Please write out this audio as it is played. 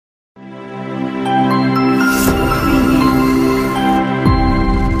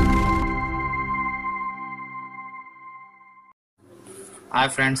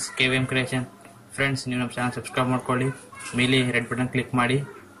Hi friends, KVMCreation friends, ನೀವು ನಮ್ಮ channel subscribe ಮಾಡ್ಕೊಳ್ಳಿ. ಮೇಲೆ ರೆಡ್ ಬಟನ್ ಕ್ಲಿಕ್ ಮಾಡಿ,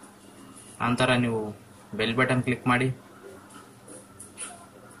 ನಂತರ ನೀವು ಬೆಲ್ ಬಟನ್ ಕ್ಲಿಕ್ ಮಾಡಿ.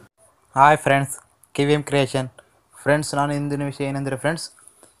 ಹಾಯ್ ಫ್ರೆಂಡ್ಸ್, KVMCreation ಫ್ರೆಂಡ್ಸ್, ನಾನು ಇಂದಿನ ವಿಷಯ ಏನೆಂದರೆ ಫ್ರೆಂಡ್ಸ್,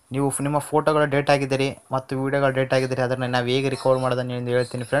 ನೀವು ನಿಮ್ಮ ಫೋಟೋಗಳ ಡೇಟ್ ಆಗಿದ್ದೀರಿ ಮತ್ತು ವೀಡಿಯೋಗಳ ಡೇಟ್ ಆಗಿದ್ದೀರಿ, ಅದನ್ನು ನಾವು ಹೇಗೆ ರಿಕವರ್ ಮಾಡೋದನ್ನು ಎಂದು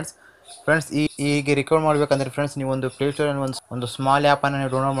ಹೇಳ್ತೀನಿ ಫ್ರೆಂಡ್ಸ್. ಹೀಗೆ ರಿಕವರ್ ಮಾಡಬೇಕಂದ್ರೆ ಫ್ರೆಂಡ್ಸ್, ನೀವು ಒಂದು ಪ್ಲೇಸ್ಟೋರಲ್ಲಿ ಒಂದು ಸ್ಮಾಲ್ ಆ್ಯಪನ್ನು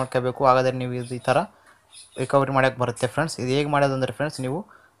ನೀವು ಡೌನ್ಲೋಡ್ ಮಾಡ್ಕೋಬೇಕು. ಹಾಗಾದರೆ ನೀವು ಈ ಥರ ರಿಕವರಿ ಮಾಡೋಕ್ಕೆ ಬರುತ್ತೆ ಫ್ರೆಂಡ್ಸ್. ಇದು ಹೇಗೆ ಮಾಡೋದು ಅಂದರೆ ಫ್ರೆಂಡ್ಸ್, ನೀವು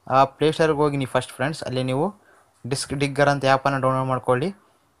ಆ ಪ್ಲೇಸ್ಟೋರ್ಗೆ ಹೋಗಿ ನೀವು ಫಸ್ಟ್ ಫ್ರೆಂಡ್ಸ್, ಅಲ್ಲಿ ನೀವು DiskDigger ಅಂತ ಆ್ಯಪನ್ನು ಡೌನ್ಲೋಡ್ ಮಾಡ್ಕೊಳ್ಳಿ.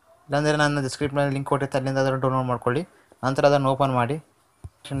 ಇಲ್ಲಾಂದರೆ ನನ್ನ ಡಿಸ್ಕ್ರಿಪ್ಷನಲ್ಲಿ ಲಿಂಕ್ ಕೊಟ್ಟಿರ್ತೆ, ಅಲ್ಲಿಂದ ಅದನ್ನು ಡೌನ್ಲೋಡ್ ಮಾಡ್ಕೊಳ್ಳಿ. ನಂತರ ಅದನ್ನು ಓಪನ್ ಮಾಡಿ,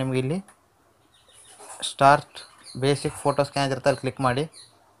 ನಿಮಗೆ ಇಲ್ಲಿ ಸ್ಟಾರ್ಟ್ ಬೇಸಿಕ್ ಫೋಟೋ ಸ್ಕ್ಯಾನ್ ಇರುತ್ತೆ, ಅಲ್ಲಿ ಕ್ಲಿಕ್ ಮಾಡಿ.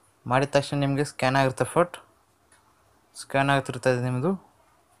 ಮಾಡಿದ ತಕ್ಷಣ ನಿಮಗೆ ಸ್ಕ್ಯಾನ್ ಆಗ್ತಿರ್ತದೆ. ನಿಮ್ಮದು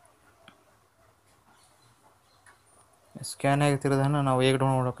ಸ್ಕ್ಯಾನ್ ಆಗ್ತಿರೋದನ್ನು ನಾವು ಹೇಗೆ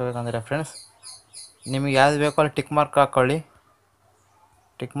ಡೌನ್ಲೋಡ್ ಮಾಡ್ಕೋಬೇಕಂದ್ರೆ ಫ್ರೆಂಡ್ಸ್, ನಿಮಗೆ ಯಾವ್ದು ಬೇಕೋ ಅಲ್ಲಿ ಟಿಕ್ ಮಾರ್ಕ್ ಹಾಕ್ಕೊಳ್ಳಿ.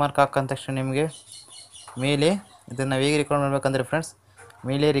 ಟಿಕ್ ಮಾರ್ಕ್ ಹಾಕೊಂಡ ತಕ್ಷಣ ನಿಮಗೆ ಮೇಲೆ ಇದನ್ನು ಹೇಗೆ ರಿಕವರ್ ಮಾಡಬೇಕಂದ್ರೆ ಫ್ರೆಂಡ್ಸ್,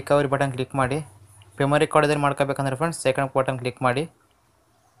 ಮೇಲೆ ರಿಕವರಿ ಬಟನ್ ಕ್ಲಿಕ್ ಮಾಡಿ. ಮೆಮೊರಿ ಕಾರ್ಡಲ್ಲಿ ಮಾಡ್ಕೋಬೇಕಂದ್ರೆ ಫ್ರೆಂಡ್ಸ್, ಸೆಕೆಂಡ್ ಬಟನ್ ಕ್ಲಿಕ್ ಮಾಡಿ.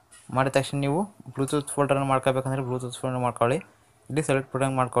 ಮಾಡಿದ ತಕ್ಷಣ ನೀವು ಬ್ಲೂಟೂತ್ ಫೋಲ್ಡರ್ನ ಮಾಡ್ಕೋಬೇಕಂದ್ರೆ ಬ್ಲೂಟೂತ್ ಫೋಲ್ಡರ್ ಮಾಡ್ಕೊಳ್ಳಿ. ಇಲ್ಲಿ ಸೆಲೆಕ್ಟ್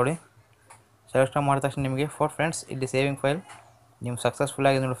ಬಟನ್ ಮಾಡ್ಕೊಳ್ಳಿ. ಸೆಲೆಕ್ಟ್ ಮಾಡಿದ ತಕ್ಷಣ ನಿಮಗೆ ಫ್ರೆಂಡ್ಸ್ ಇಲ್ಲಿ ಸೇವಿಂಗ್ ಫೈಲ್ ನೀವು ಸಕ್ಸಸ್ಫುಲ್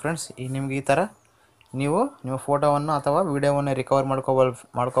ಆಗಿದೆ ನೋಡಿ ಫ್ರೆಂಡ್ಸ್. ನಿಮಗೆ ಈ ಥರ ನೀವು ನಿಮ್ಮ ಫೋಟೋವನ್ನು ಅಥವಾ ವೀಡಿಯೋವನ್ನು ರಿಕವರ್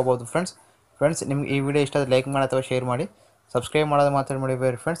ಮಾಡ್ಕೋಬೋದು ಫ್ರೆಂಡ್ಸ್. ನಿಮ್ಗೆ ಈ ವಿಡಿಯೋ ಇಷ್ಟ ಆದರೆ ಲೈಕ್ ಮಾಡಿ ಅಥವಾ ಶೇರ್ ಮಾಡಿ. ಸಬ್ಸ್ಕ್ರೈಬ್ ಮಾಡೋದು ಮಾತ್ರ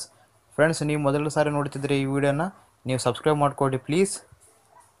ಮಾಡಿಬೇಡಿ ಫ್ರೆಂಡ್ಸ್. ನೀವು ಮೊದಲು ಸಾರಿ ನೋಡ್ತಿದ್ರೆ ಈ ವಿಡಿಯೋನ ನೀವು ಸಬ್ಸ್ಕ್ರೈಬ್ ಮಾಡಿಕೊಡಿ ಪ್ಲೀಸ್.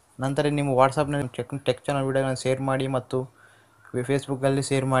 ನಂತರ ನಿಮ್ಮ ವಾಟ್ಸಪ್ನಲ್ಲಿ ಟೆಕ್ ಚಾನಲ್ ವೀಡಿಯೋಗಳನ್ನು ಶೇರ್ ಮಾಡಿ ಮತ್ತು ಫೇಸ್ಬುಕ್ಕಲ್ಲಿ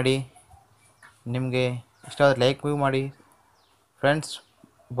ಶೇರ್ ಮಾಡಿ. ನಿಮಗೆ ಇಷ್ಟ ಆದರೆ ಲೈಕ್ ಮಾಡಿ friends.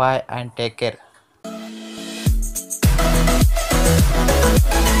 Boy and take care.